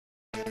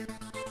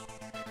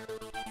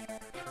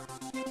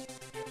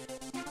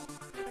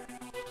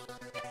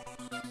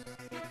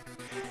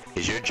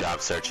Is your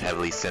job search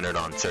heavily centered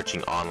on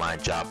searching online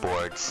job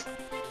boards?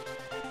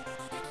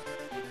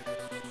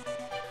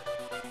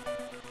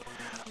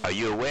 Are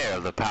you aware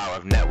of the power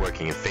of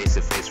networking and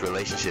face-to-face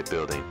relationship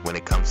building when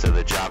it comes to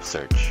the job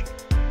search?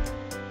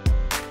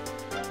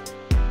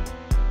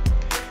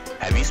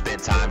 Have you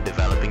spent time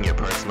developing your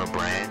personal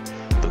brand,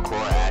 the core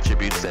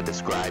attributes that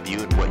describe you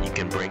and what you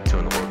can bring to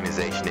an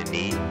organization in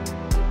need?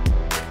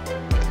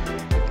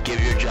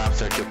 Give your job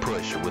search a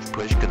push with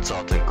Push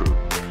Consultant Group.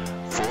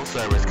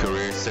 Full-service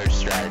career search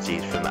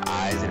strategies from the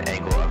eyes and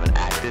angle of an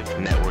active,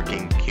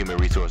 networking human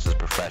resources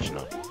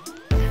professional.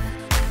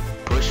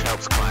 Push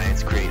helps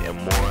clients create a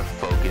more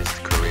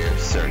focused career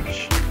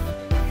search.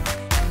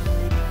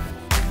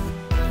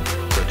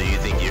 So do you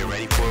think you're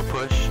ready for a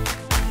push?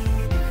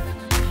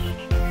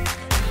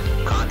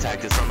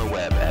 Contact us on the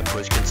web at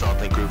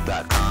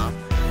pushconsultantgroup.com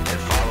and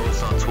follow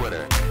us on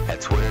Twitter at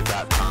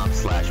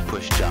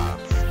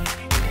twitter.com/pushjobs.